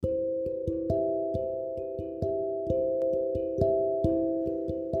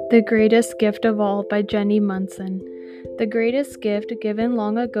The Greatest Gift of All by Jennie Munson. The greatest gift given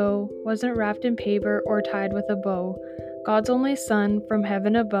long ago wasn't wrapped in paper or tied with a bow. God's only Son from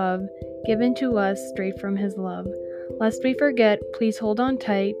heaven above, given to us straight from His love. Lest we forget, please hold on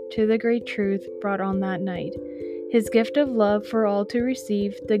tight to the great truth brought on that night. His gift of love for all to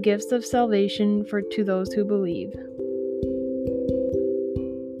receive, the gifts of salvation to those who believe.